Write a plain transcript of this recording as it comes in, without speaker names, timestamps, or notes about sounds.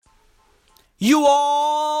You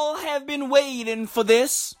all have been waiting for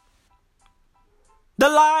this. The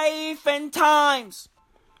life and times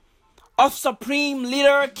of Supreme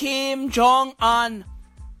Leader Kim Jong-un.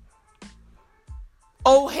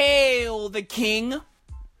 Oh, hail the king.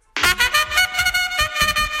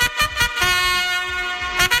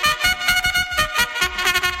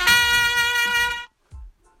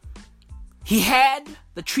 He had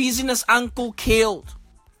the treasonous uncle killed,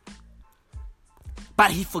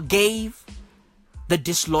 but he forgave the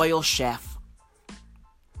disloyal chef.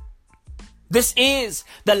 This is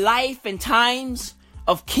the life and times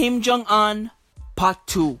of Kim Jong-un, part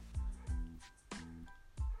 2.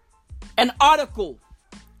 An article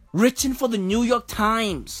written for the New York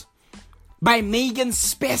Times by Megan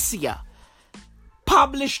Specia,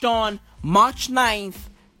 published on March 9th,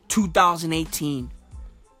 2018.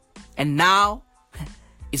 And now,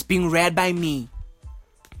 it's being read by me,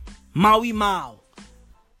 Maui Mao,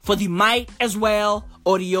 for the Might As Well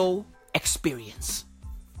audio experience.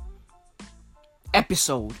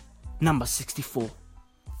 Episode number 64.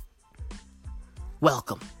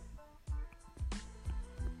 Welcome.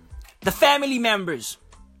 The family members.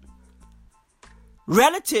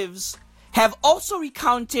 Relatives have also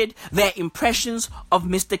recounted their impressions of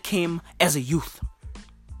Mr. Kim as a youth.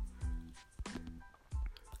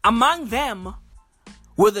 Among them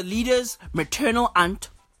were the leader's maternal aunt,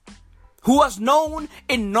 who was known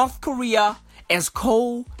in North Korea as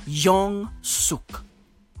Ko Yong-suk,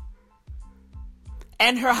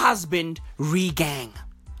 and her husband, Ri Gang.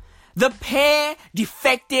 The pair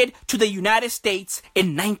defected to the United States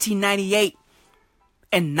in 1998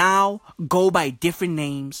 and now go by different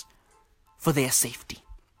names for their safety.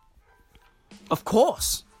 Of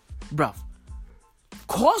course, bruv. Of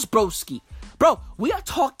course, broski. Bro, we are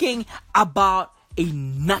talking about a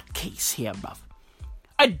nutcase here, bruv.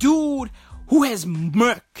 A dude who has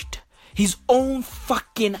murked his own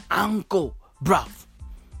fucking uncle, bruv.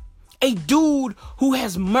 A dude who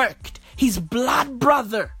has murked his blood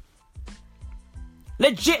brother.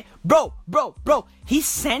 Legit, bro. He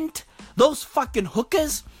sent those fucking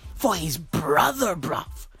hookers for his brother,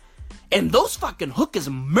 bruv. And those fucking hookers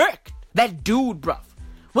murked that dude, bruv,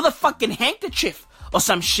 with a fucking handkerchief or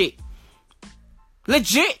some shit.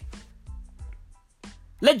 Legit,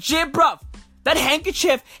 bruv. That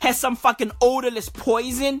handkerchief has some fucking odorless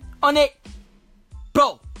poison on it.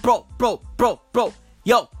 Bro.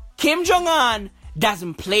 Yo, Kim Jong-un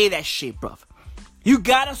doesn't play that shit, bruv. You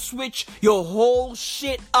gotta switch your whole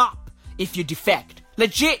shit up if you defect.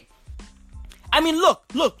 Legit. I mean,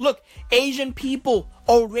 look. Asian people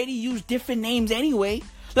already use different names anyway.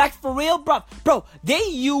 Like, for real, bruv. Bro, they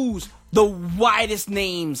use the widest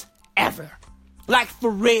names ever. Like,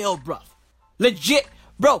 for real, bruv. Legit.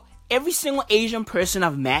 Bro, every single Asian person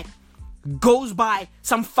I've met goes by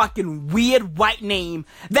some fucking weird white name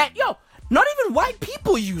that, not even white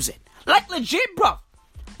people use it. Like, legit, bruv.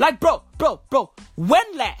 Like, bro, when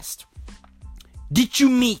last did you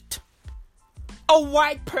meet a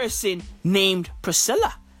white person named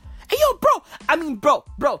Priscilla? Hey, yo,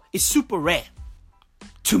 bro, it's super rare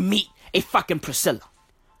to meet a fucking Priscilla.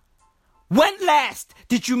 When last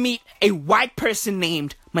did you meet a white person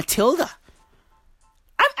named Matilda?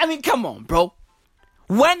 I mean, come on, bro.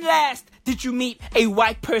 When last did you meet a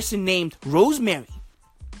white person named Rosemary?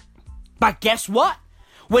 But guess what?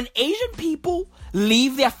 When Asian people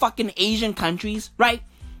leave their fucking Asian countries, right?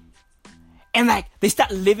 And they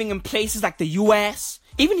start living in places like the US,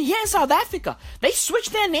 even here in South Africa, they switch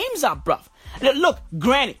their names up, bruv. Look,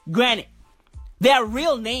 granted, their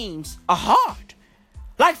real names are hard.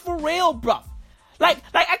 Like, for real, bruv. Like,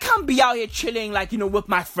 I can't be out here chilling, with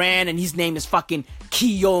my friend, and his name is fucking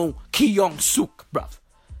Ki Yong-suk, bruv.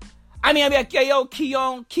 I mean, I'd be like, yo,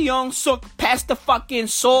 Ki Yong-suk, pass the fucking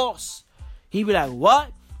sauce. He'd be like,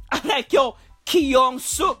 what? I'm like, yo, Ki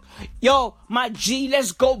Yong-suk, yo, my G,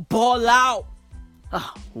 let's go ball out.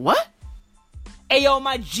 What? Hey, yo,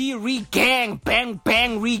 my G, re-gang,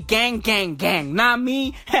 bang, re-gang. Nah,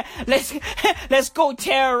 me, let's go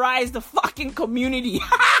terrorize the fucking community.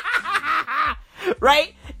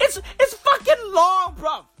 Right? It's fucking long,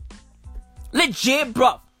 bruv. Legit,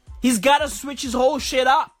 bruv. He's gotta switch his whole shit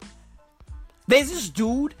up. There's this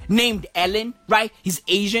dude named Ellen, right? He's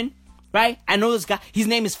Asian, right? I know this guy. His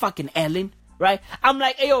name is fucking Ellen, right? I'm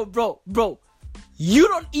like, hey, yo, bro. You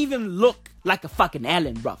don't even look like a fucking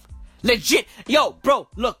Ellen, bruv. Legit. Yo, bro,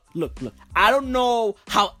 look. I don't know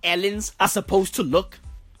how Ellens are supposed to look.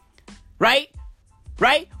 Right?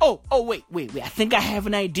 Oh, wait. I think I have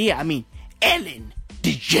an idea. I mean, Ellen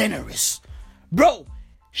DeGeneres. Bro,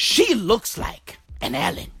 she looks like an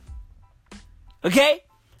Ellen. Okay?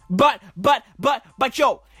 But,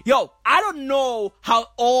 yo, I don't know how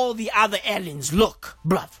all the other Ellens look,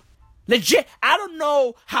 bruv. Legit, I don't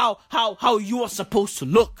know how you are supposed to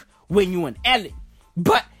look when you're an Ellen.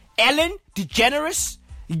 But Ellen DeGeneres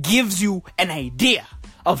gives you an idea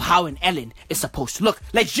of how an Ellen is supposed to look.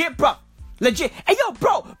 Legit, bro. Legit. Hey, yo,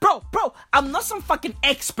 bro. I'm not some fucking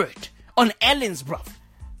expert on Ellens, bro.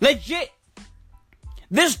 Legit.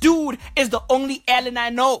 This dude is the only Ellen I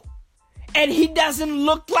know. And he doesn't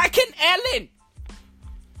look like an Ellen.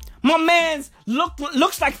 My man's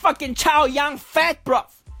looks like fucking Chow Young fat, bro.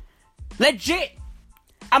 Legit.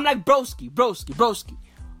 I'm like, broski.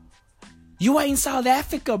 You are in South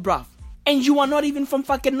Africa, bruv. And you are not even from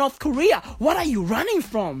fucking North Korea. What are you running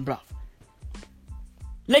from, bruv?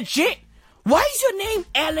 Legit. Why is your name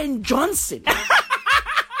Ellen Johnson?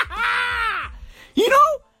 You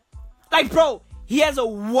know? Like, bro, he has a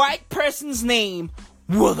white person's name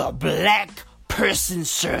with a black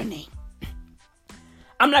person's surname.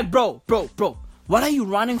 I'm like, bro. What are you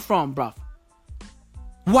running from, bruv?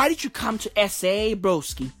 Why did you come to SA,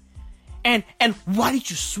 broski? And why did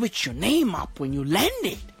you switch your name up when you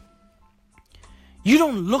landed? You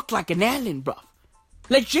don't look like an Ellen, bruv.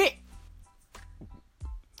 Legit.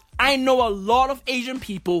 I know a lot of Asian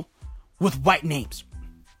people with white names.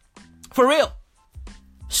 For real.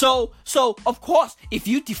 So of course, if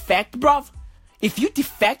you defect, bruv, if you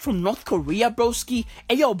defect from North Korea, broski,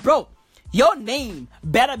 hey yo, bro, your name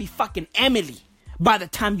better be fucking Emily by the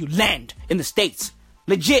time you land in the States.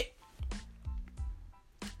 Legit.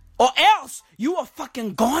 Or else, you a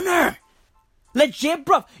fucking goner. Legit,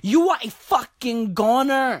 bruv. You are a fucking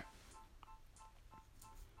goner.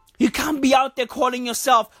 You can't be out there calling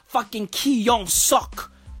yourself fucking Ki Young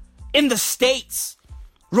Sok in the States.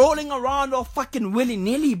 Rolling around all fucking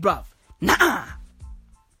willy-nilly, bruv. Nah.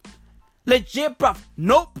 Legit, bruv.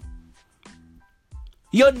 Nope.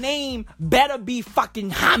 Your name better be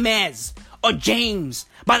fucking James or James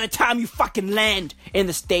by the time you fucking land in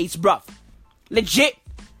the States, bruv. Legit.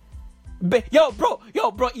 Yo,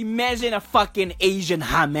 bro, imagine a fucking Asian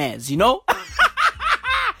James, you know?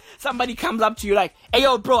 Somebody comes up to you like, hey,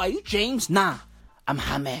 yo, bro, are you James? Nah, I'm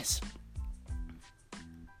James.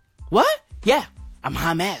 What? Yeah, I'm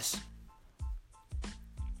James.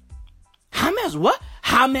 James what?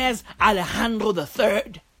 James Alejandro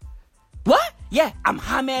III. What? Yeah, I'm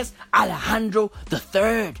James Alejandro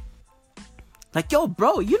III. Like, yo,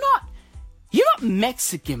 bro, you're not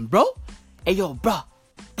Mexican, bro. Hey, yo, bro,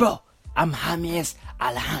 I'm James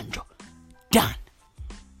Alejandro. Done.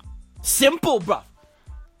 Simple, bro.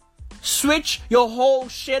 Switch your whole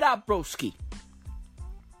shit up, broski.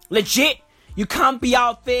 Legit. You can't be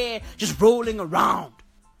out there just rolling around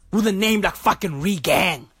with a name like fucking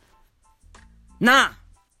Regang. Nah.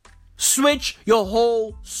 Switch your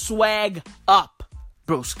whole swag up,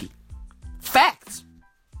 broski. Facts.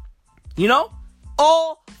 You know?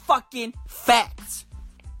 All fucking facts.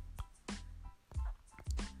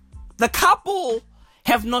 The couple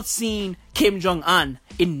have not seen Kim Jong-un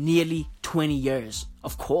in nearly 20 years.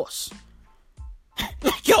 Of course.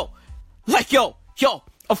 Like yo,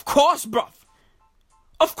 of course, bruv.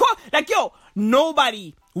 Of course,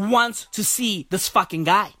 nobody wants to see this fucking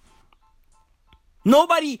guy.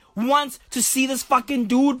 Nobody wants to see this fucking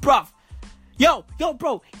dude, bruv. Yo,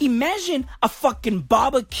 bro, imagine a fucking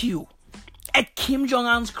barbecue at Kim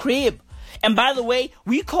Jong-un's crib. And by the way,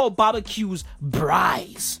 we call barbecues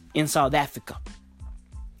braais in South Africa.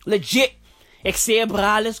 Legit. Ik say,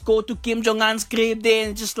 bra, let's go to Kim Jong-un's crib there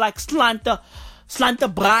and just like slanta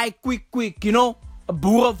braai quick, you know? A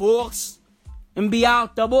boerenworst. And be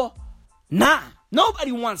out, boy. Nah.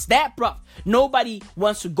 Nobody wants that, bruv. Nobody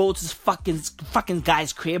wants to go to this fucking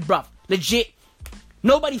guy's crib, bruv. Legit.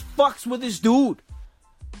 Nobody fucks with this dude.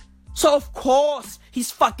 So of course,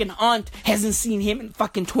 his fucking aunt hasn't seen him in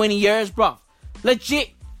fucking 20 years, bruv.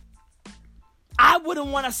 Legit. I wouldn't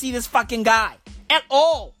want to see this fucking guy at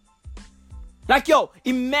all. Like, yo,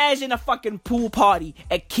 imagine a fucking pool party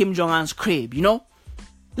at Kim Jong-un's crib, you know?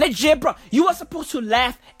 Legit, bro. You are supposed to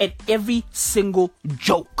laugh at every single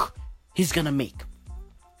joke he's gonna make.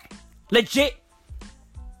 Legit.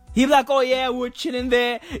 He'd be like, oh yeah, we're chilling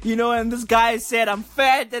there, you know, and this guy said I'm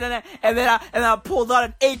fat, and then I pulled out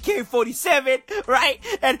an AK-47, right?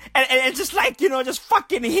 And just like, you know, just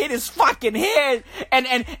fucking hit his fucking head,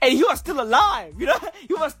 and he was still alive, you know?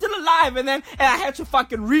 He was still alive, and I had to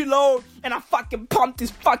fucking reload, and I fucking pumped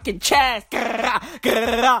his fucking chest,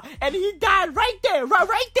 and he died right there,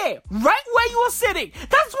 right where you were sitting.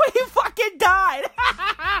 That's where he fucking died.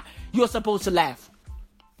 You're supposed to laugh.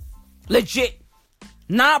 Legit.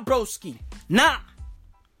 Nah, broski. Nah.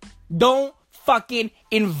 Don't fucking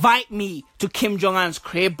invite me to Kim Jong-un's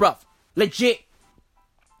crib, bruv. Legit.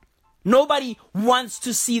 Nobody wants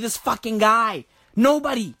to see this fucking guy.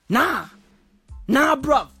 Nobody. Nah,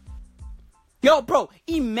 bruv. Yo, bro,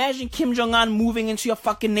 imagine Kim Jong-un moving into your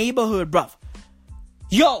fucking neighborhood, bruv.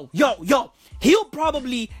 Yo. He'll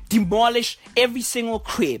probably demolish every single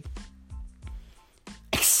crib.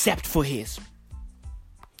 Except for his.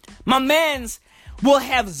 My mans will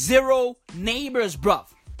have 0 neighbors, bruv.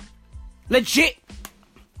 Legit.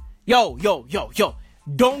 Yo.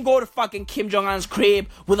 Don't go to fucking Kim Jong-un's crib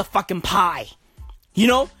with a fucking pie. You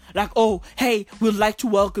know? Like, oh, hey, we'd like to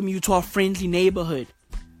welcome you to our friendly neighborhood.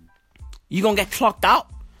 You gonna get clocked out.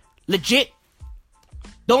 Legit.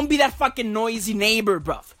 Don't be that fucking noisy neighbor,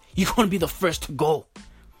 bruv. You're gonna be the first to go.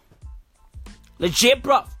 Legit,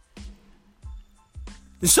 bruv.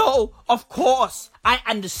 So, of course, I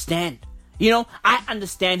understand. You know, I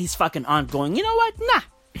understand his fucking aunt going, you know what?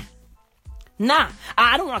 Nah.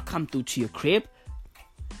 I don't want to come through to your crib.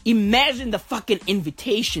 Imagine the fucking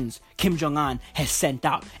invitations Kim Jong-un has sent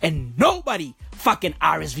out and nobody fucking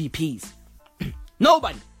RSVPs.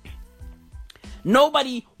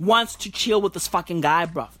 Nobody wants to chill with this fucking guy,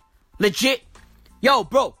 bruv. Legit. Yo,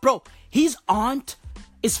 bro, his aunt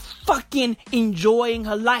is fucking enjoying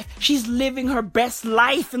her life. She's living her best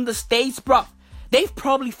life in the States, bruv. They've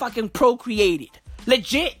probably fucking procreated.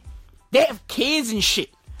 Legit. They have kids and shit.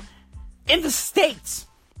 In the States.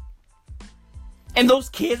 And those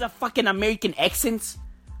kids are fucking American accents.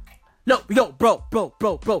 No, yo, bro.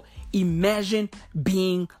 Imagine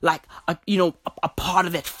being like, a part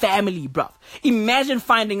of that family, bruv. Imagine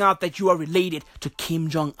finding out that you are related to Kim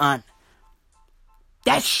Jong-un.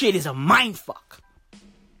 That shit is a mindfuck.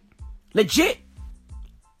 Legit.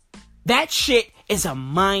 That shit is a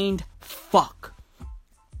mindfuck.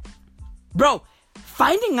 Bro,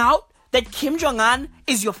 finding out that Kim Jong-un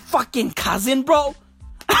is your fucking cousin, bro.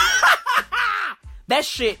 That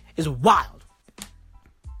shit is wild.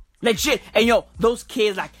 Legit. And yo, those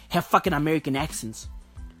kids like have fucking American accents.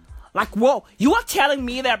 Like, whoa, you are telling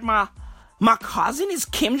me that my cousin is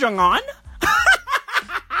Kim Jong-un?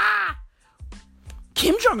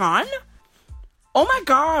 Kim Jong-un? Oh my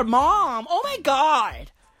god, mom. Oh my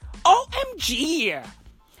god. OMG.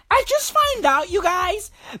 I just find out, you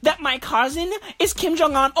guys, that my cousin is Kim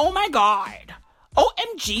Jong-un. Oh my god.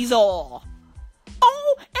 OMG's all.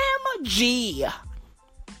 OMG.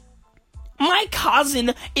 My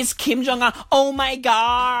cousin is Kim Jong-un. Oh my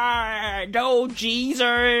god. Oh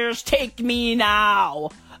Jesus. Take me now.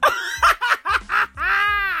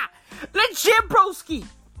 Legit, broski.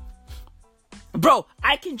 Bro,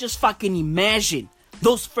 I can just fucking imagine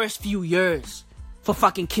those first few years for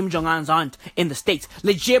fucking Kim Jong-un's aunt in the States.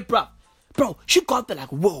 Legit, bro. Bro, she got there like,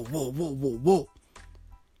 whoa.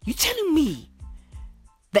 You telling me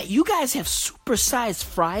that you guys have supersized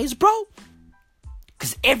fries, bro?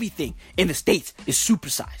 Because everything in the States is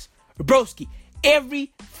supersized. Broski,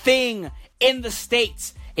 everything in the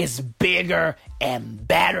States is bigger and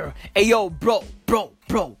better. Hey, yo, bro.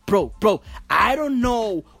 I don't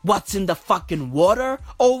know what's in the fucking water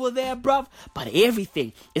over there, bruv, but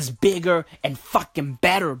everything is bigger and fucking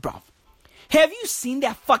better, bruv. Have you seen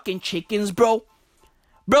their fucking chickens, bro?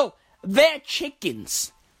 Bro, their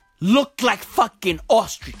chickens look like fucking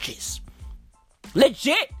ostriches.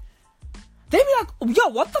 Legit. They be like, yo,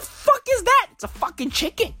 what the fuck is that? It's a fucking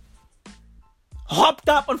chicken. Hopped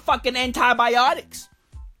up on fucking antibiotics.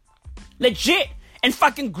 Legit. And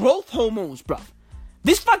fucking growth hormones, bruv.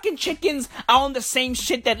 These fucking chickens are on the same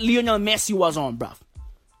shit that Lionel Messi was on, bruv.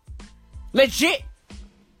 Legit.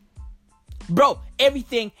 Bro,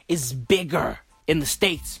 everything is bigger in the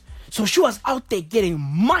States. So she was out there getting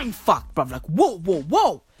mind-fucked, bruv. Like,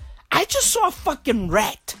 whoa. I just saw a fucking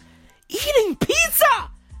rat eating pizza.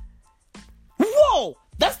 Whoa,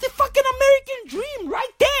 that's the fucking American dream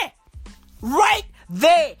right there. Right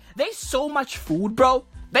there. There's so much food, bro.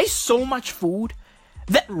 There's so much food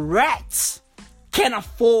that rats can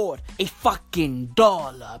afford a fucking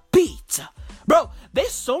 $1 pizza. Bro,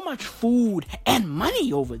 there's so much food and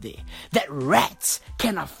money over there that rats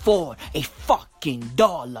can afford a fucking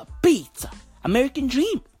 $1 pizza. American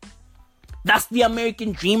dream. That's the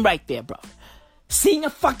American dream right there, bro. Seeing a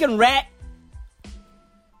fucking rat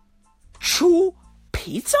chew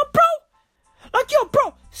pizza, bro? Like, yo,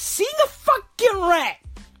 bro, seeing a fucking rat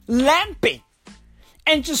lamping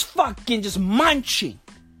and just munching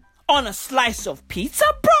on a slice of pizza,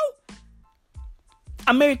 bro?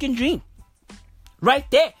 American dream. Right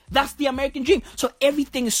there. That's the American dream. So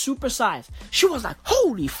everything is supersized. She was like,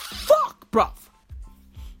 holy fuck, bro.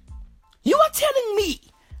 You are telling me,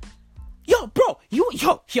 yo, bro,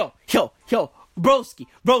 broski,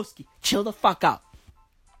 chill the fuck out.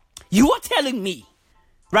 You are telling me,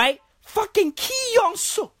 right? Fucking Kim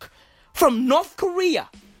Jong-suk from North Korea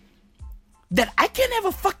that I can have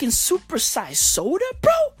a fucking supersized soda,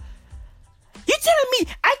 bro? You telling me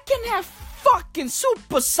I can have fucking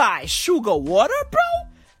supersized sugar water, bro?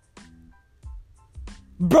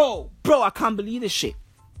 Bro, I can't believe this shit.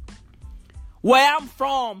 Where I'm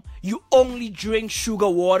from, you only drink sugar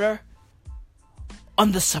water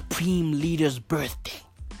on the Supreme Leader's birthday.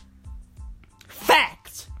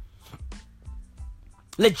 Fact.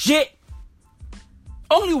 Legit.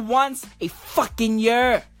 Only once a fucking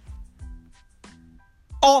year.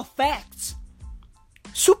 All facts.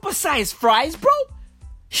 Supersized fries, bro?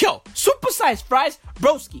 Yo, supersized fries?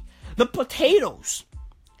 Broski, the potatoes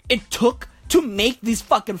it took to make these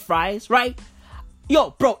fucking fries, right?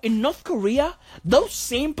 Yo, bro, in North Korea, those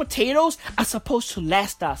same potatoes are supposed to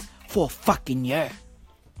last us for a fucking year.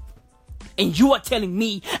 And you are telling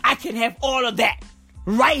me I can have all of that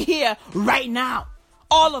right here, right now.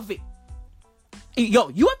 All of it. Yo,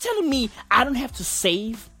 you are telling me I don't have to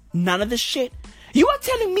save none of this shit? You are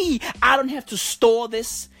telling me I don't have to store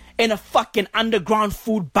this in a fucking underground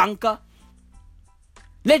food bunker?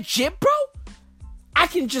 Legit, bro? I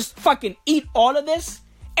can just fucking eat all of this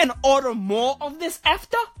and order more of this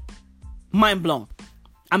after? Mind blown.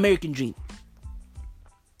 American dream.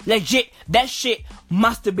 Legit, that shit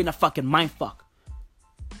must have been a fucking mindfuck.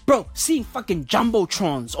 Bro, seeing fucking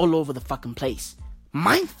jumbotrons all over the fucking place.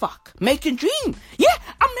 Mindfuck. American dream. Yeah,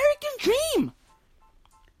 American dream.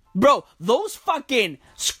 Bro, those fucking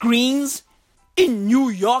screens in New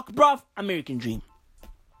York, bro. American dream.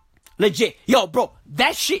 Legit. Yo, bro,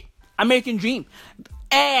 that shit. American dream.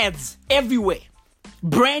 Ads everywhere.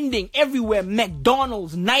 Branding everywhere.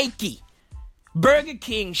 McDonald's, Nike, Burger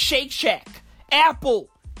King, Shake Shack, Apple,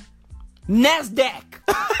 NASDAQ.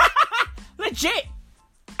 Legit.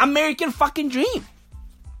 American fucking dream.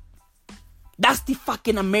 That's the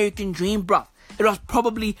fucking American dream, bro. It was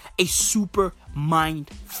probably a super mind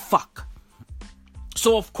fuck.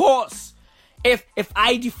 So of course, if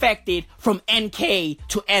I defected from NK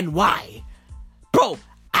to NY, bro,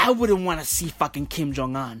 I wouldn't want to see fucking Kim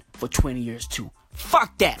Jong-un for 20 years too.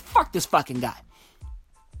 Fuck that. Fuck this fucking guy.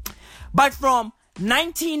 But from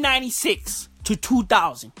 1996 to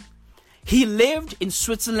 2000, he lived in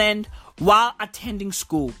Switzerland while attending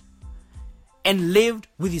school and lived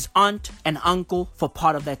with his aunt and uncle for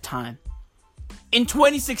part of that time. In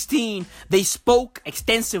 2016, they spoke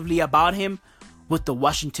extensively about him with the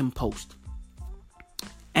Washington Post.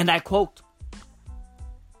 And I quote,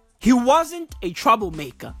 "He wasn't a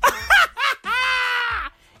troublemaker."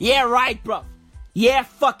 Yeah, right, bro. Yeah,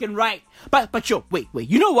 fucking right. But yo, wait.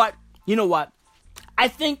 You know what? I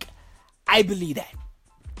think I believe that.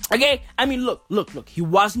 Okay? I mean, look. He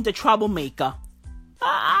wasn't a troublemaker.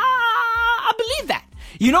 I believe that.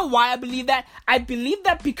 You know why I believe that? I believe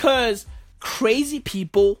that because crazy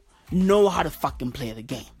people know how to fucking play the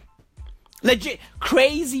game. Legit.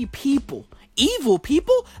 Crazy people. Evil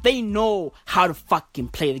people, they know how to fucking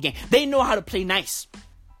play the game. They know how to play nice.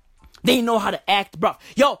 They know how to act, bro.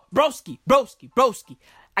 Yo, broski.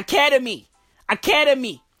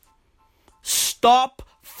 Academy. Stop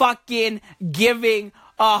fucking giving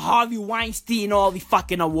Harvey Weinstein all the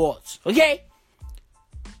fucking awards, okay?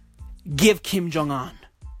 Give Kim Jong-un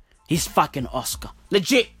his fucking Oscar.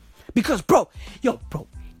 Legit. Because, bro,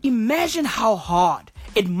 imagine how hard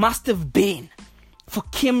it must have been for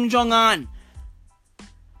Kim Jong-un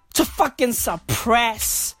to fucking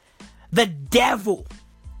suppress the devil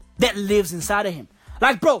that lives inside of him.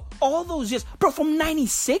 Like, bro, all those years, bro, from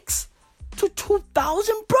 96 to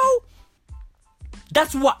 2000, bro,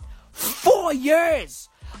 that's what? 4 years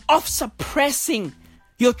of suppressing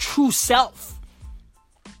your true self.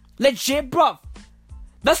 Legit, bro.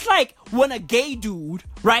 That's like when a gay dude,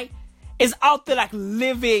 right, is out there like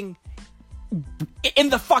living in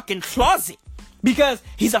the fucking closet because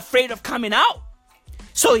he's afraid of coming out.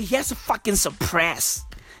 So he has to fucking suppress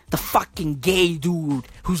the fucking gay dude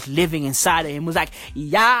who's living inside of him. Was like,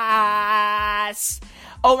 yes,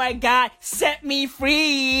 oh my god, set me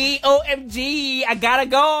free. OMG, I gotta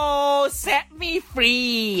go. Set me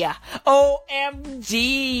free.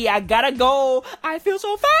 OMG, I gotta go. I feel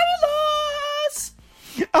so fabulous.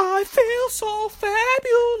 I feel so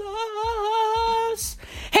fabulous.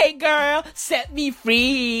 Hey girl, set me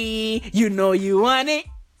free. You know you want it.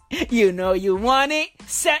 You know you want it.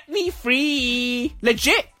 Set me free.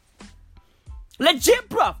 Legit,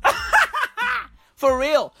 bro. For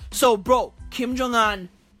real. So, bro, Kim Jong-un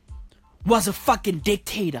was a fucking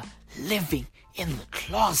dictator living in the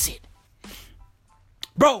closet.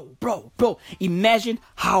 Bro. Imagine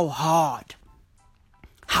how hard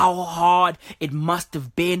how hard it must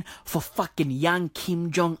have been for fucking young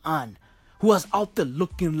Kim Jong-un, who was out there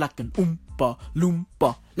looking like an Oompa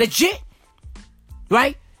Loompa. Legit.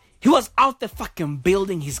 Right? He was out there fucking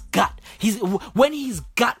building his gut. When his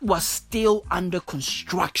gut was still under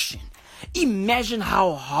construction. Imagine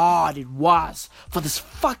how hard it was for this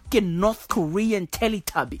fucking North Korean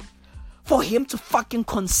Teletubby, for him to fucking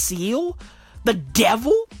conceal the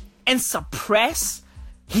devil and suppress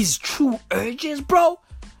his true urges, bro.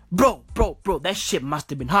 Bro, that shit must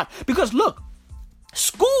have been hard. Because look,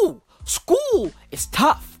 school is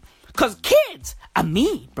tough. Because kids are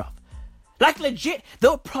mean, bro. Like legit, they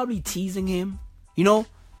were probably teasing him, you know,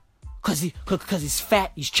 cause he's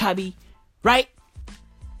fat, he's chubby, right?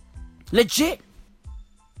 Legit.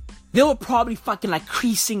 They were probably fucking like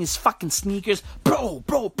creasing his fucking sneakers. Bro.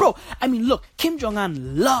 I mean, look, Kim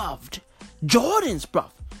Jong-un loved Jordans, bro.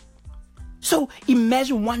 So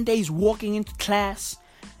imagine one day he's walking into class,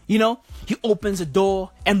 you know, he opens a door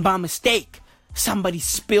and by mistake, somebody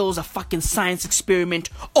spills a fucking science experiment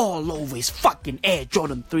all over his fucking Air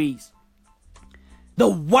Jordan 3s. The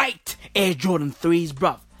white Air Jordan 3s,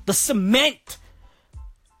 bruv. The cement.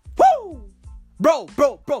 Woo! Bro.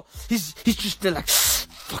 He's just there like,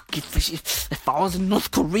 fuck it. If I was in North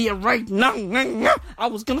Korea right now, I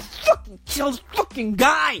was gonna fucking kill this fucking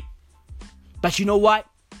guy. But you know what?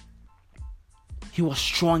 He was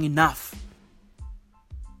strong enough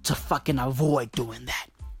to fucking avoid doing that.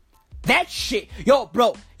 That shit, yo,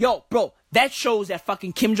 bro. That shows that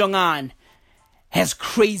fucking Kim Jong-un has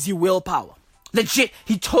crazy willpower. Legit,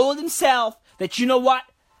 he told himself that, you know what?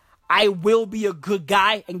 I will be a good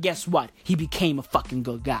guy. And guess what? He became a fucking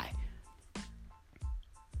good guy.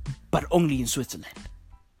 But only in Switzerland.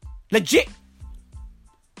 Legit.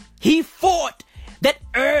 He fought that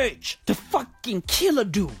urge to fucking kill a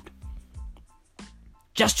dude.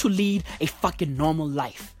 Just to lead a fucking normal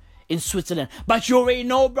life in Switzerland. But you already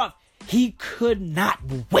know, bro. He could not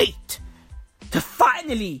wait to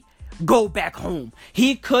finally go back home.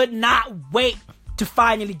 He could not wait to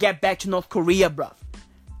finally get back to North Korea, bro.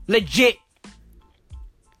 Legit.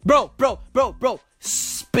 Bro.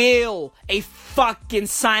 Spill a fucking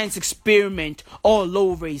science experiment all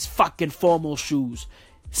over his fucking formal shoes.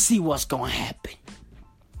 See what's gonna happen.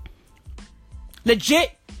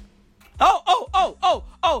 Legit.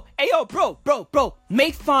 Oh. Hey, yo, bro.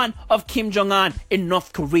 Make fun of Kim Jong-un in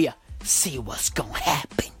North Korea. See what's gonna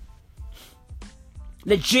happen.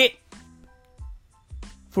 Legit.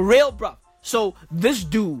 For real, bro. So, this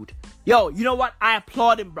dude, yo, you know what? I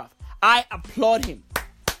applaud him, bro. I applaud him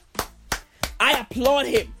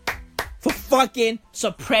for fucking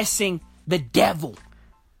suppressing the devil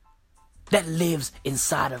that lives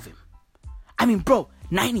inside of him. I mean, bro,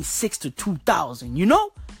 96 to 2000, you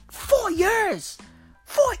know? 4 years.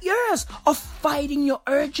 4 years of fighting your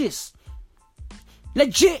urges.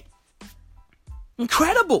 Legit.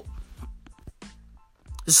 Incredible.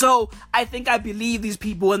 So, I believe these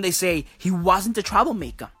people when they say he wasn't a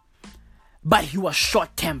troublemaker, but he was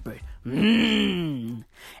short-tempered, and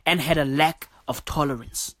had a lack of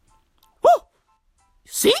tolerance. Woo!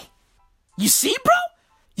 You see, bro?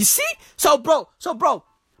 You see? So, bro,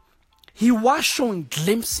 he was showing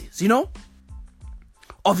glimpses, you know,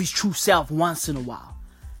 of his true self once in a while.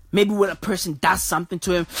 Maybe when a person does something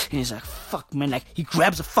to him, and he's like, fuck, man, like, he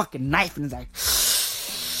grabs a fucking knife and he's like,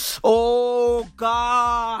 oh,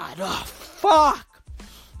 God. Oh, fuck.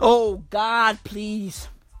 Oh, God, please.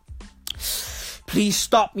 Please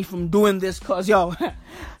stop me from doing this, cause, yo,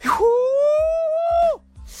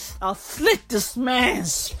 I'll slit this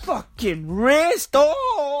man's fucking wrist.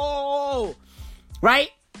 Oh, right?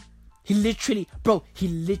 He literally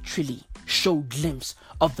showed glimpse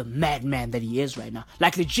of the madman that he is right now.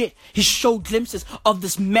 Like, legit, he showed glimpses of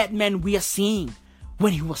this madman we are seeing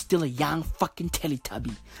when he was still a young fucking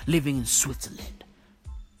Teletubby living in Switzerland.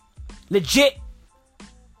 Legit.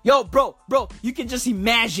 Yo, bro, you can just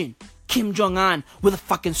imagine Kim Jong-un with a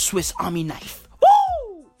fucking Swiss Army knife.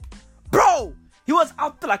 Woo! Bro, he was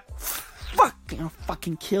out to like,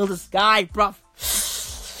 fucking kill this guy, bro.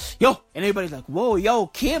 Yo, and everybody's like, whoa, yo,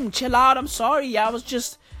 Kim, chill out. I'm sorry. I was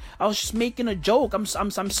just making a joke. I'm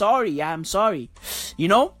sorry. Yeah, I'm sorry. You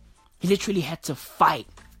know, he literally had to fight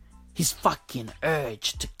his fucking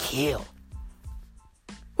urge to kill.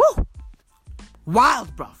 Woo!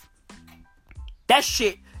 Wild, bro. That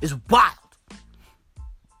shit is wild.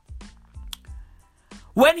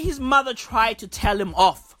 When his mother tried to tell him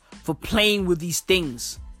off for playing with these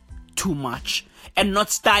things too much and not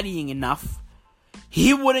studying enough,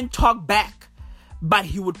 he wouldn't talk back, but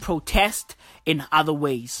he would protest in other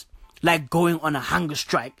ways, like going on a hunger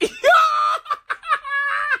strike.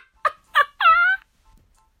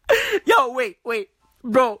 Yo, wait.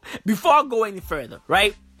 Bro, before I go any further,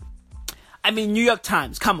 right? I mean, New York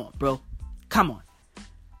Times, come on, bro. Come on.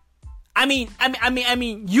 I mean,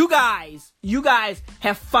 you guys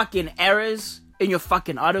have fucking errors in your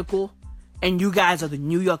fucking article, and you guys are the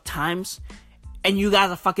New York Times, and you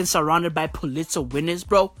guys are fucking surrounded by Pulitzer winners,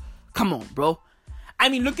 bro. Come on, bro. I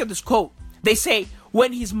mean, look at this quote. They say,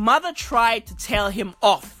 when his mother tried to tell him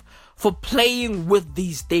off for playing with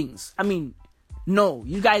these things. I mean, no,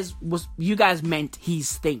 you guys meant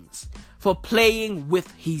his things. For playing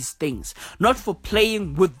with his things. Not for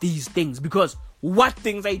playing with these things. Because what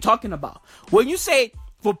things are you talking about? When you say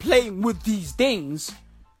for playing with these things,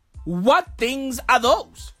 what things are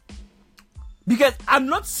those? Because I'm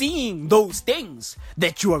not seeing those things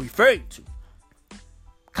that you are referring to.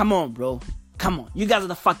 Come on, bro. Come on. You guys are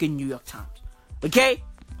the fucking New York Times. Okay?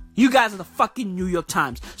 You guys are the fucking New York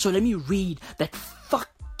Times. So let me read that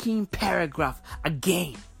fucking paragraph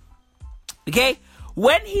again. Okay?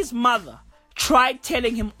 When his mother tried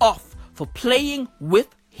telling him off for playing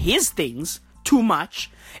with his things too much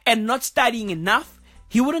and not studying enough,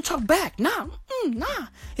 he wouldn't talk back. Nah.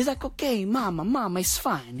 He's like, okay, mama, it's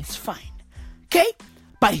fine. Okay?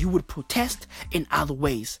 But he would protest in other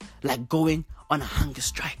ways, like going on a hunger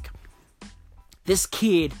strike. This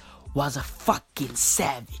kid was a fucking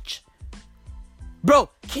savage. Bro,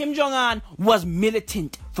 Kim Jong-un was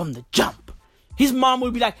militant from the jump. His mom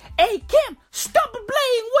would be like, hey, Kim, stop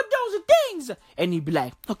playing with those things. And he'd be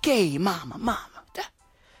like, okay, mama,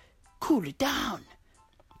 cool it down.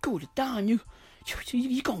 You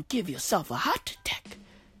gonna give yourself a heart attack.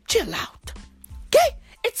 Chill out. Okay?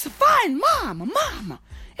 It's fine, mama.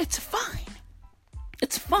 It's fine.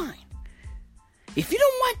 If you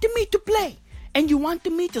don't want me to play and you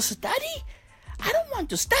want me to study, I don't want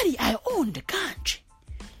to study. I own the country.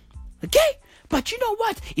 Okay? But you know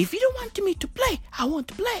what? If you don't want me to play, I want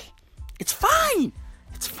to play. It's fine.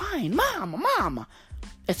 Mama.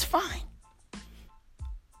 It's fine.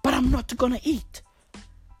 But I'm not gonna eat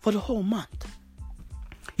for the whole month.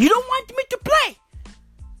 You don't want me to play.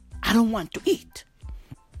 I don't want to eat.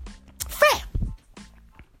 Fair.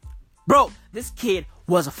 Bro, this kid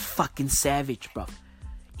was a fucking savage, bro.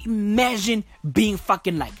 Imagine being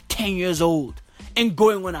fucking like 10 years old and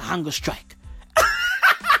going on a hunger strike.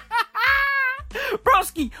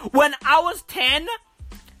 Broski, when I was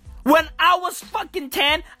fucking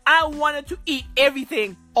 10, I wanted to eat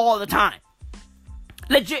everything all the time.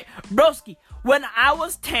 Legit, broski, when I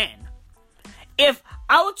was 10, if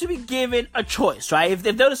I were to be given a choice, right? If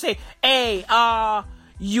they were to say, hey,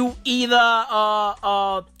 you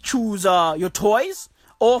either choose your toys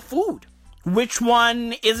or food. Which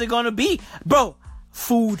one is it gonna be? Bro,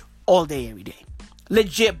 food all day, every day.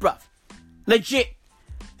 Legit, bruv. Legit.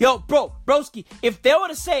 Yo, broski, if they were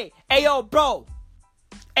to say, hey, yo, bro.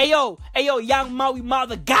 Hey, yo, young Maui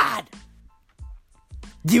mother God.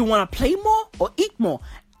 Do you want to play more or eat more?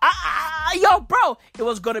 Yo, bro, it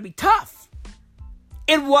was gonna be tough.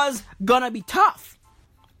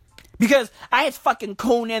 Because I had fucking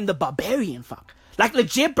Conan the Barbarian, fuck. Like,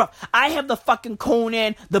 legit, bro. I have the fucking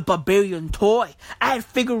Conan the Barbarian toy. I had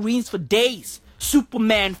figurines for days.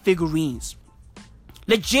 Superman figurines.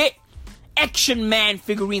 Legit. Action Man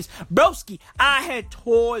figurines. Broski, I had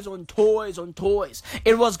toys on toys.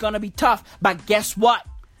 It was gonna be tough. But guess what?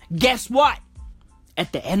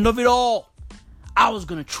 At the end of it all, I was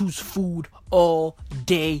gonna choose food all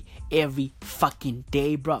day, every fucking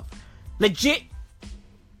day, bro. Legit.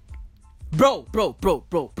 Bro.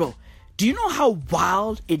 Do you know how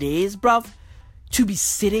wild it is, bruv, to be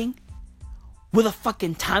sitting with a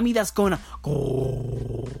fucking tummy that's going to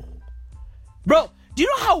go? Bro, do you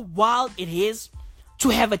know how wild it is to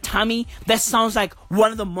have a tummy that sounds like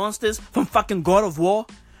one of the monsters from fucking God of War?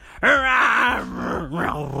 Wild,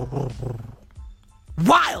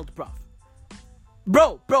 bruv.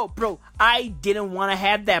 Bro. I didn't want to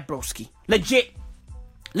have that, broski. Legit.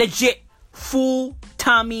 Full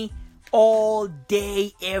tummy. All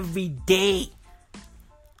day, every day.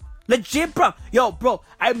 Legit, bro. Yo, bro,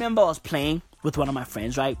 I remember I was playing with one of my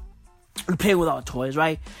friends, right? We playing with our toys,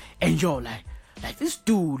 right? And yo, like this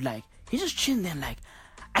dude, like, he's just chilling there, like,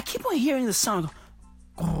 I keep on hearing the sound.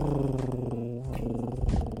 I'm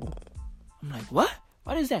like, what?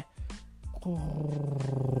 What is that?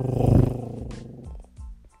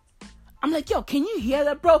 I'm like, yo, can you hear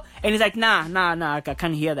that, bro? And he's like, nah, I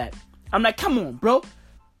can't hear that. I'm like, come on, bro.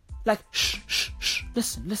 Like, shh,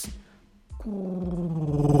 listen.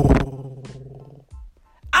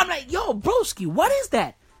 I'm like, yo, broski, what is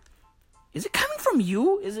that? Is it coming from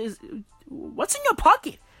you? Is what's in your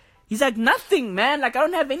pocket? He's like, nothing, man. Like, I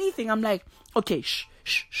don't have anything. I'm like, okay, shh.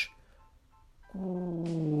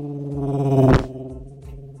 I'm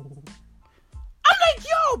like,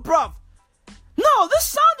 yo, bruv. No, this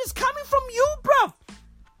sound is coming from you, bruv.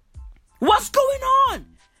 What's going on?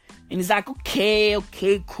 And he's like, okay,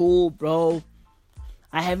 cool, bro.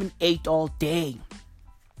 I haven't ate all day.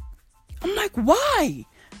 I'm like, why?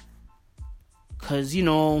 Because,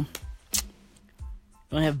 don't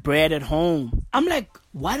have bread at home. I'm like,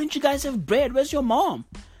 why don't you guys have bread? Where's your mom?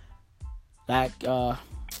 Like,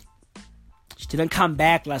 she didn't come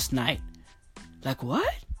back last night. Like,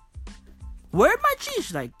 what? Where my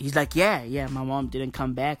cheese? He's like, yeah, my mom didn't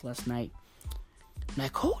come back last night. I'm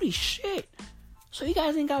like, holy shit. So you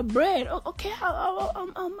guys ain't got bread. Okay,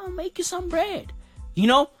 I'll make you some bread.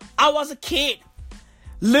 I was a kid.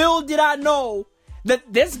 Little did I know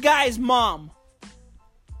that this guy's mom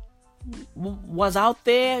was out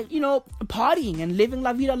there, partying and living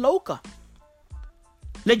la vida loca.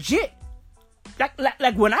 Legit.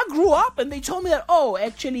 Like when I grew up and they told me that,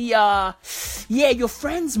 actually, your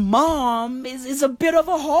friend's mom is a bit of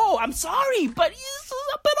a hoe. I'm sorry, but she's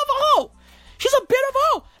a bit of a hoe. She's a bit of a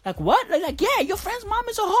hoe. Like what? Like yeah, your friend's mom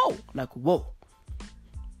is a hoe. Like, whoa.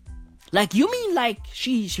 Like, you mean like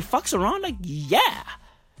she fucks around? Like, yeah.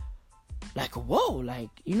 Like, whoa, like,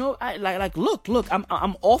 look,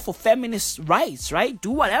 I'm all for feminist rights, right?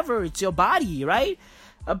 Do whatever, it's your body, right?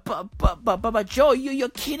 But Joe, your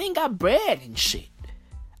kid ain't got bread and shit.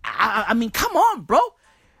 I mean, come on, bro.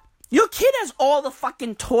 Your kid has all the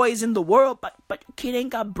fucking toys in the world, but your kid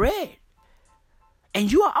ain't got bread. And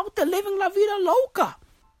you are out there living la vida loca.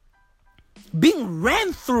 Being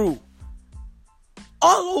ran through.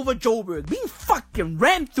 All over Joburg. Being fucking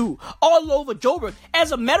rammed through. All over Joburg.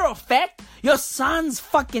 As a matter of fact, your son's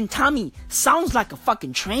fucking tummy sounds like a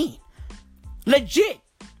fucking train. Legit.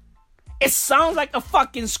 It sounds like a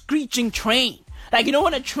fucking screeching train. Like,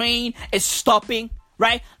 when a train is stopping,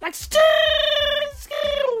 right? Like,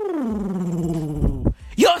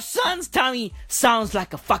 your son's tummy sounds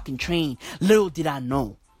like a fucking train. Little did I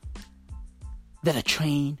know that a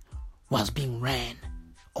train was being ran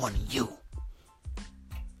on you.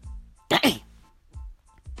 Dang.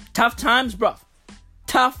 Tough times, bruv.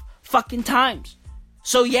 Tough fucking times.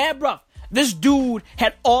 So yeah, bruv. This dude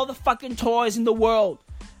had all the fucking toys in the world.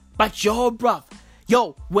 But yo, bruv.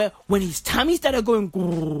 When his tummy started going,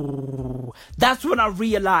 that's when I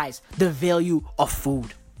realized the value of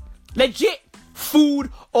food. Legit. Food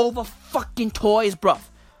over fucking toys, bruv.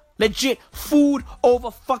 Legit. Food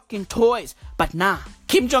over fucking toys. But nah.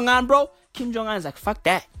 Kim Jong-un, bro. Kim Jong-un is like, fuck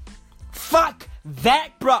that. Fuck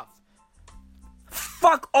that, bruv.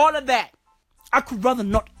 Fuck all of that. I could rather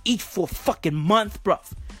not eat for a fucking month,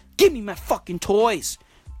 bruv. Give me my fucking toys.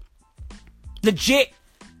 Legit.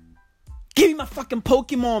 Give me my fucking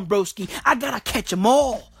Pokemon, broski. I gotta catch them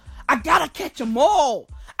all.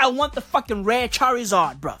 I want the fucking rare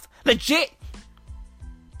Charizard, bruv. Legit.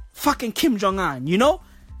 Fucking Kim Jong-un,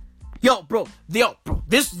 Yo, bro.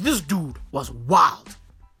 This dude was wild.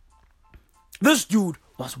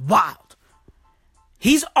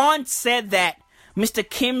 His aunt said that Mr.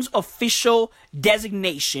 Kim's official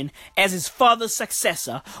designation as his father's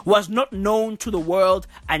successor was not known to the world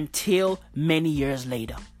until many years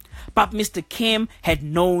later. But Mr. Kim had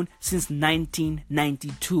known since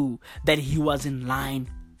 1992 that he was in line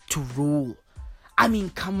to rule. I mean,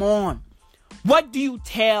 come on. What do you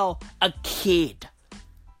tell a kid?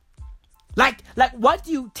 Like what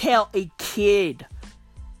do you tell a kid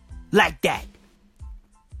like that?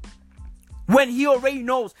 When he already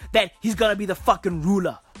knows that he's gonna be the fucking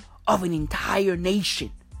ruler of an entire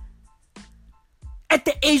nation. At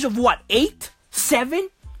the age of what, 8? 7?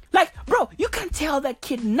 Like, bro, you can't tell that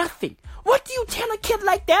kid nothing. What do you tell a kid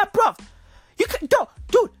like that, bro? You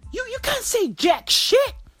can't say jack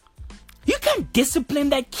shit. You can't discipline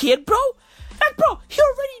that kid, bro. Like, bro, he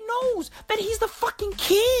already knows that he's the fucking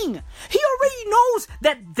king. He already knows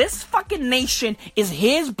that this fucking nation is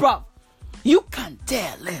his, bro. You can't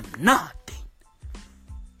tell him nothing.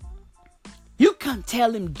 You can't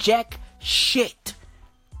tell him jack shit.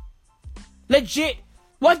 Legit.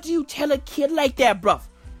 What do you tell a kid like that, bruv?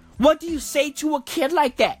 What do you say to a kid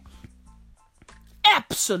like that?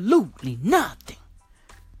 Absolutely nothing.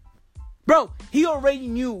 Bro, he already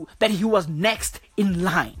knew that he was next in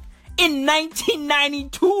line. In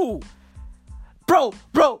 1992. Bro.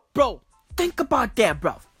 Think about that,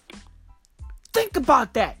 bruv. Think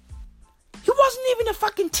about that. He wasn't even a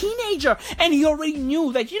fucking teenager. And he already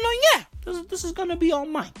knew that, this is gonna be all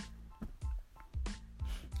mine.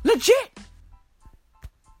 Legit.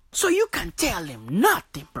 So you can't tell him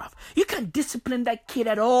nothing, bruv. You can't discipline that kid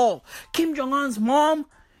at all. Kim Jong-un's mom,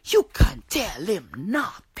 you can't tell him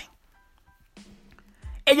nothing.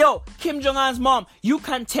 Hey, yo, Kim Jong-un's mom, you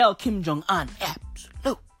can't tell Kim Jong-un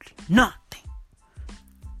absolutely nothing.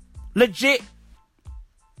 Legit,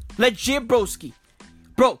 broski.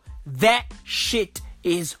 Bro, that shit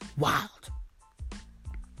is wild.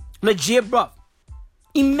 Legit, bro.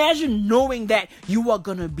 Imagine knowing that you are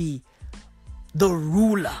gonna be the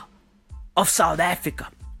ruler of South Africa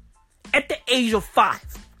at the age of 5.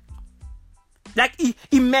 Like,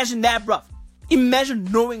 imagine that, bro. Imagine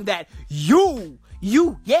knowing that you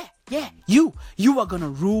are gonna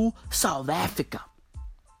rule South Africa.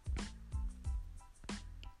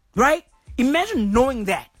 Right? Imagine knowing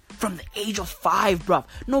that from the age of 5, bro.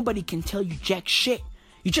 Nobody can tell you jack shit.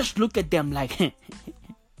 You just look at them like,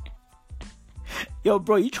 yo,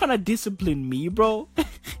 bro, you trying to discipline me, bro?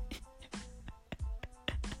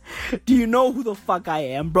 Do you know who the fuck I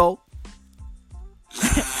am, bro?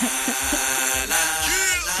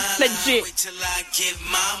 Legit. Wait till I get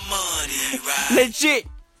my money right. Legit.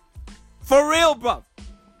 For real, bro.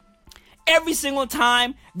 Every single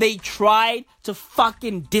time they tried to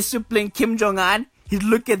fucking discipline Kim Jong-un, he'd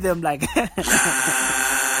look at them like, wait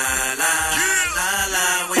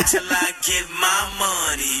till I get my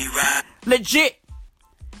money right. Legit.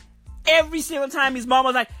 Every single time his mom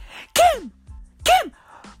was like, Kim, pick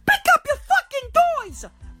up your fucking toys.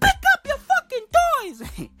 Pick up your fucking toys.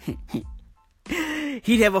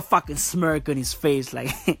 He'd have a fucking smirk on his face like,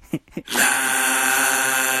 wait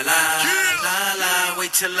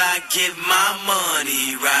till I get my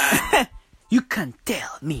money right. You can't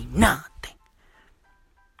tell me nothing.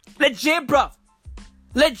 Legit, bruv.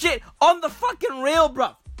 Legit. On the fucking real,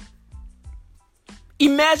 bruv.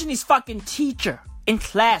 Imagine his fucking teacher in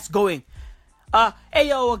class going, hey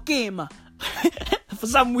yo, game. For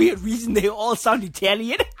some weird reason, they all sound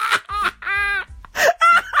Italian.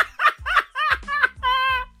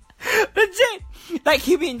 Legit. Like,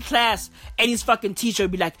 he'd be in class and his fucking teacher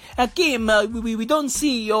would be like, Kim, we don't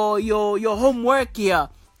see your homework here.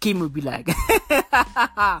 Kim would be like,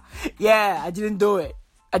 yeah, I didn't do it.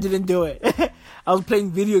 I was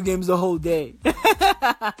playing video games the whole day.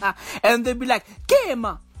 And they'd be like, Kim,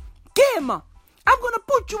 I'm gonna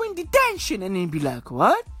put you in detention. And he'd be like,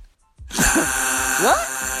 what? What?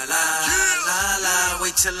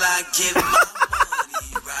 Wait till I get my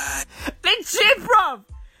money right. Legit, bruv.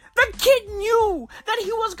 The kid knew that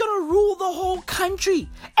he was gonna rule the whole country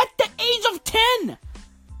at the age of 10.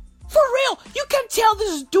 For real, you can tell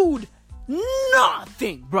this dude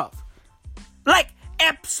nothing, bruv. Like,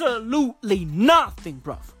 absolutely nothing,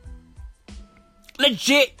 bruv.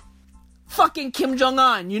 Legit. Fucking Kim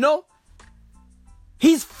Jong-un, you know?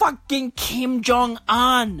 He's fucking Kim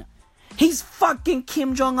Jong-un. He's fucking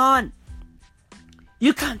Kim Jong-un.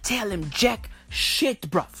 You can't tell him jack shit,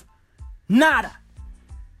 bruv. Nada.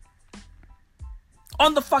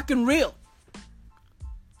 On the fucking real.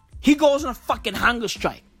 He goes on a fucking hunger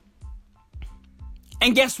strike.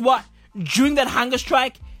 And guess what? During that hunger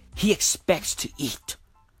strike, he expects to eat.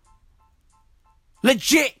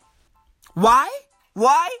 Legit. Why?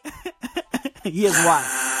 Here's why.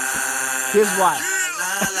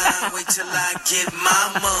 Wait till I get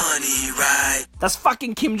my money right. That's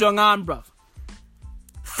fucking Kim Jong-un, bruv.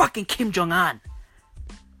 Fucking Kim Jong-un.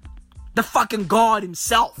 The fucking god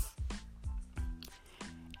himself.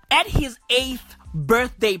 At his 8th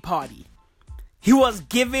birthday party, he was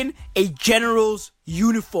given a general's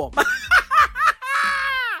uniform.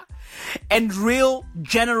 And real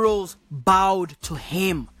generals bowed to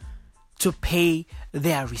him to pay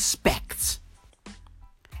their respects.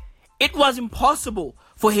 It was impossible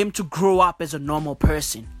for him to grow up as a normal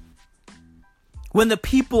person when the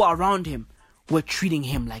people around him were treating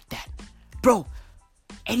him like that. Bro,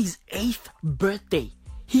 at his 8th birthday,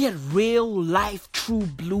 he had real life true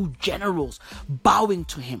blue generals bowing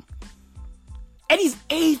to him. At his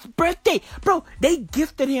 8th birthday, bro, they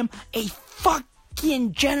gifted him a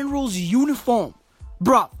fucking general's uniform.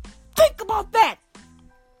 Bro, think about that.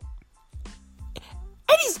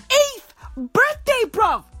 At his 8th birthday,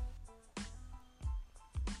 bro.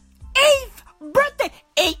 8th birthday,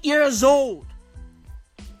 8 years old.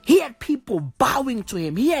 He had people bowing to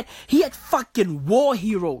him. He had fucking war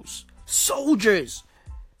heroes, soldiers,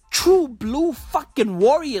 true blue fucking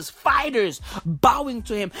warriors, fighters bowing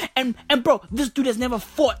to him. And bro, this dude has never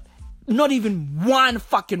fought not even one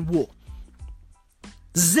fucking war.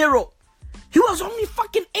 0. He was only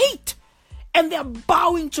fucking 8. And they're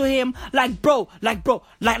bowing to him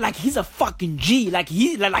like he's a fucking G. Like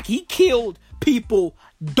he killed people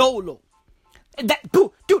dolo.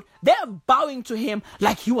 Dude, they're bowing to him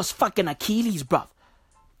like he was fucking Achilles, bruv.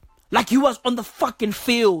 Like he was on the fucking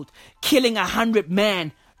field killing 100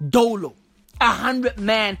 men dolo. 100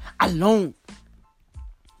 men alone.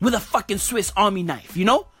 with a fucking Swiss Army knife, you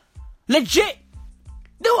know? Legit.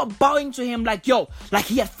 They were bowing to him like, yo, like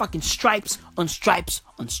he had fucking stripes on stripes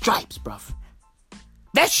on stripes, bruv.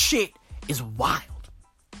 That shit is wild.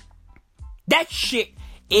 That shit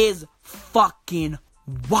is fucking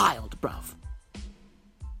wild, bruv.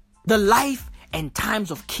 The life and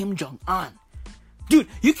times of Kim Jong-un. Dude,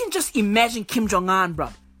 you can just imagine Kim Jong-un,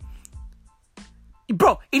 bruv.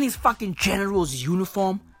 Bro, in his fucking general's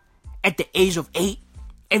uniform at the age of 8,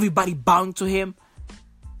 everybody bowing to him.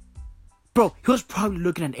 Bro, he was probably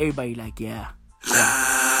looking at everybody like, yeah.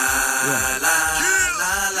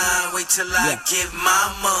 Wait till I get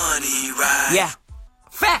my money right. Yeah.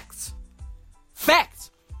 Facts.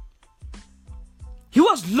 He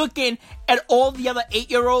was looking at all the other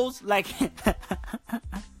 8-year-olds like,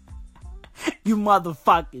 you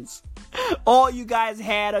motherfuckers. All you guys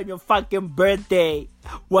had on your fucking birthday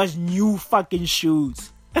was new fucking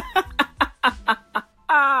shoes.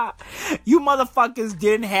 You motherfuckers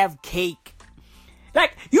didn't have cake.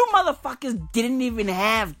 Like, you motherfuckers didn't even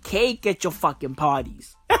have cake at your fucking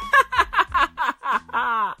parties.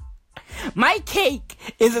 My cake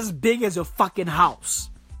is as big as your fucking house.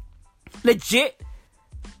 Legit.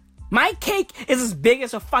 My cake is as big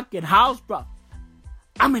as a fucking house, bro.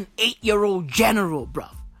 I'm an 8-year-old general, bro.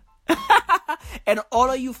 And all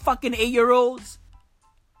of you fucking 8-year-olds,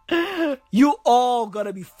 you all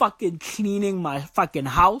gonna be fucking cleaning my fucking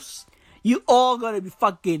house. You all gonna be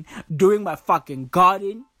fucking doing my fucking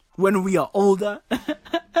garden when we are older.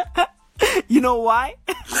 You know why?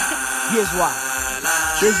 Here's why.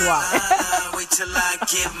 Wait till I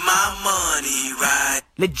get my money right.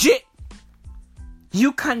 Legit.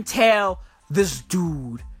 You can't tell this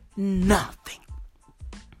dude nothing.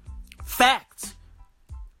 Facts.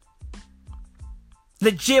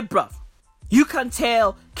 Legit, bruv. You can't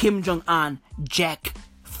tell Kim Jong-un jack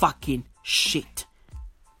fucking shit.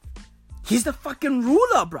 He's the fucking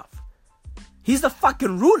ruler, bruv. He's the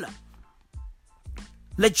fucking ruler.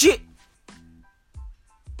 Legit.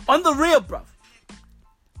 On the real, bruv.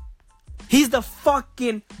 He's the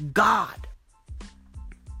fucking God.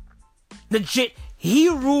 Legit. He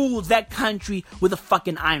rules that country with a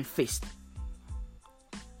fucking iron fist.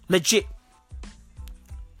 Legit.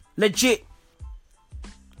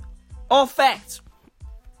 All facts.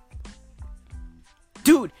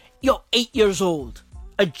 Dude, you're 8 years old.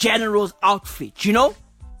 A general's outfit, you know?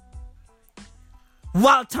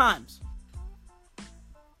 Wild times.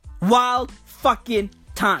 Wild fucking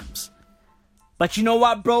times. But you know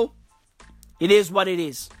what, bro? It is what it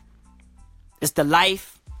is. It's the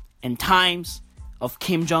life and times of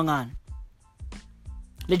Kim Jong-un.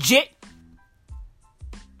 Legit.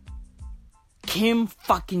 Kim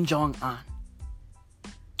fucking Jong-un.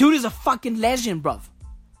 Dude is a fucking legend, bruv.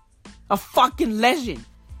 A fucking legend.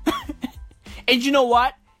 And you know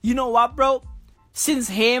what? You know what, bro? Since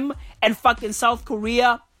him and fucking South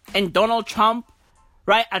Korea and Donald Trump,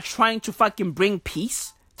 right, are trying to fucking bring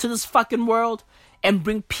peace to this fucking world and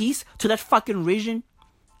bring peace to that fucking region,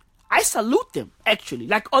 I salute them, actually.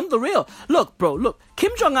 Like, on the real. Look, bro, look.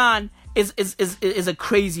 Kim Jong-un is a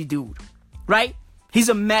crazy dude, right? He's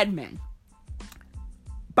a madman.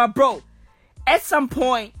 But, bro, at some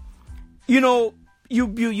point, you know, you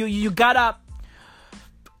gotta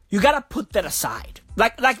put that aside.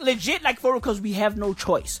 Like legit, like, for, because we have no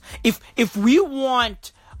choice. If we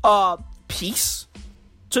want peace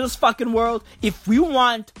to this fucking world, if we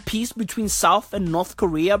want peace between South and North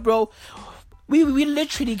Korea, bro, we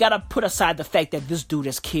literally gotta put aside the fact that this dude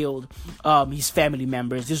has killed his family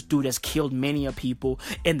members. This dude has killed many people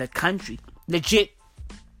in the country. Legit.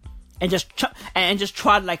 And just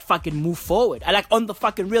try to like fucking move forward. I like on the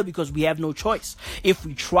fucking real, because we have no choice. If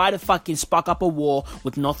we try to fucking spark up a war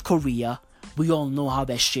with North Korea, we all know how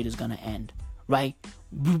that shit is gonna end, right?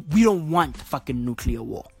 We don't want fucking nuclear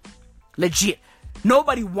war. Legit.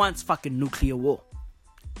 Nobody wants fucking nuclear war.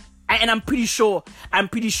 And I'm pretty sure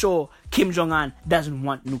Kim Jong-un doesn't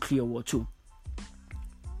want nuclear war too.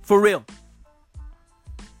 For real.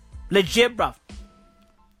 Legit, bruv.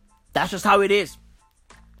 That's just how it is.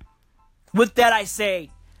 With that, I say,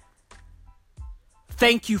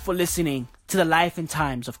 thank you for listening to the life and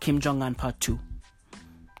times of Kim Jong-un Part 2.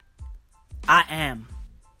 I am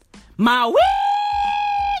Maui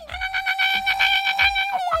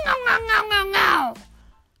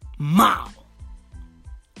Mao.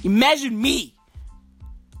 Imagine me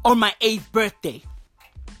on my 8th birthday.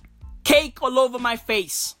 Cake all over my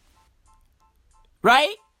face.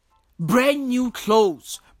 Right? Brand new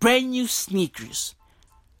clothes. Brand new sneakers.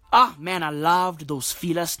 Ah, man, I loved those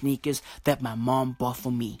Fila sneakers that my mom bought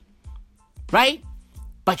for me. Right?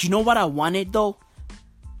 But you know what I wanted, though?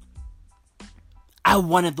 I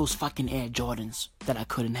wanted those fucking Air Jordans that I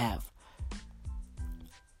couldn't have.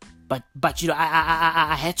 But you know,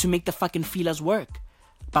 I had to make the fucking feelers work.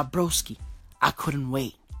 But broski, I couldn't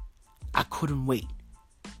wait. I couldn't wait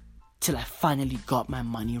till I finally got my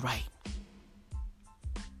money right.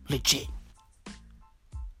 Legit.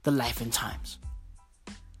 The life and times.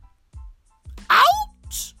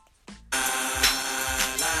 Out!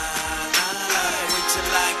 Wait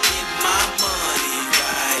till I get my money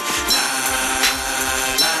right.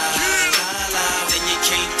 Then you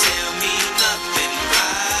can't tell me nothing,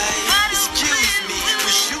 right? Excuse me,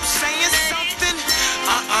 was you saying something?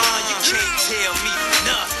 You can't tell me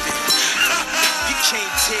nothing. You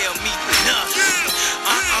can't tell me